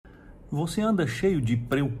Você anda cheio de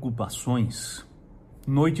preocupações,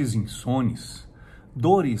 noites insones,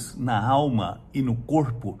 dores na alma e no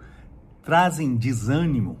corpo trazem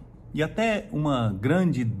desânimo e até uma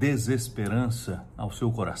grande desesperança ao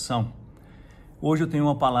seu coração? Hoje eu tenho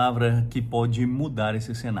uma palavra que pode mudar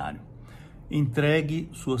esse cenário. Entregue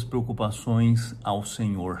suas preocupações ao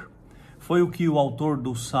Senhor. Foi o que o autor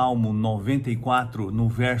do Salmo 94, no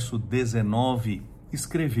verso 19,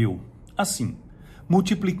 escreveu. Assim: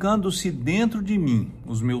 multiplicando-se dentro de mim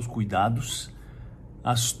os meus cuidados,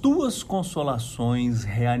 as tuas consolações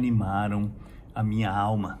reanimaram a minha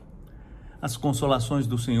alma. As consolações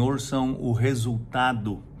do Senhor são o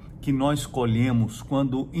resultado que nós colhemos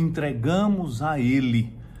quando entregamos a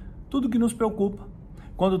Ele tudo que nos preocupa.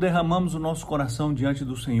 Quando derramamos o nosso coração diante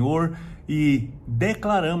do Senhor e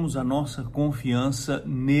declaramos a nossa confiança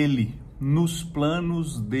nele, nos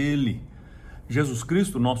planos dele. Jesus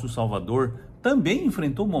Cristo, nosso Salvador, também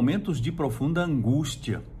enfrentou momentos de profunda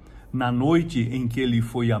angústia. Na noite em que ele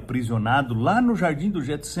foi aprisionado, lá no jardim do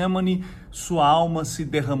Getsemane, sua alma se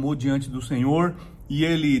derramou diante do Senhor e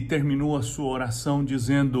ele terminou a sua oração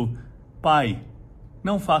dizendo: Pai,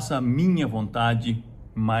 não faça a minha vontade,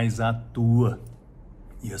 mas a tua.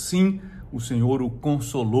 E assim o Senhor o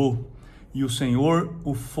consolou e o Senhor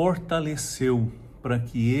o fortaleceu para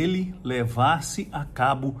que ele levasse a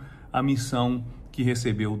cabo a missão que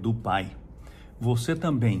recebeu do Pai. Você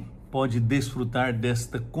também pode desfrutar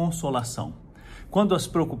desta consolação. Quando as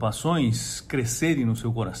preocupações crescerem no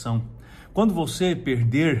seu coração, quando você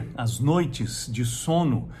perder as noites de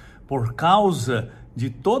sono por causa de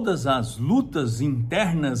todas as lutas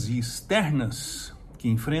internas e externas que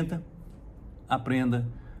enfrenta, aprenda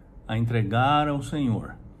a entregar ao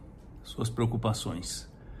Senhor suas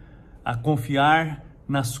preocupações, a confiar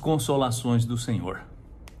nas consolações do Senhor.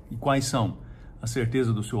 E quais são? A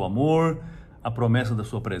certeza do seu amor, a promessa da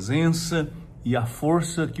sua presença e a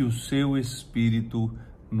força que o seu Espírito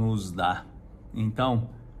nos dá. Então,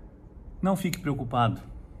 não fique preocupado,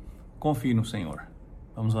 confie no Senhor.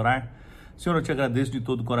 Vamos orar? Senhor, eu te agradeço de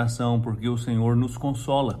todo o coração porque o Senhor nos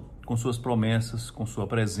consola com suas promessas, com sua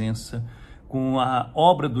presença, com a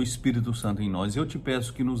obra do Espírito Santo em nós. Eu te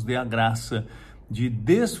peço que nos dê a graça de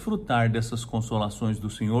desfrutar dessas consolações do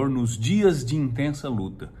Senhor nos dias de intensa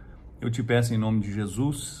luta. Eu te peço em nome de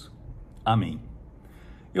Jesus. Amém.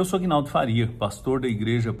 Eu sou Aguinaldo Faria, pastor da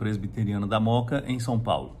Igreja Presbiteriana da Moca, em São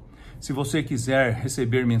Paulo. Se você quiser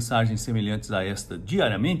receber mensagens semelhantes a esta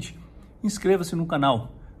diariamente, inscreva-se no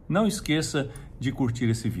canal. Não esqueça de curtir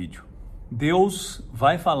esse vídeo. Deus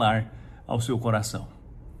vai falar ao seu coração.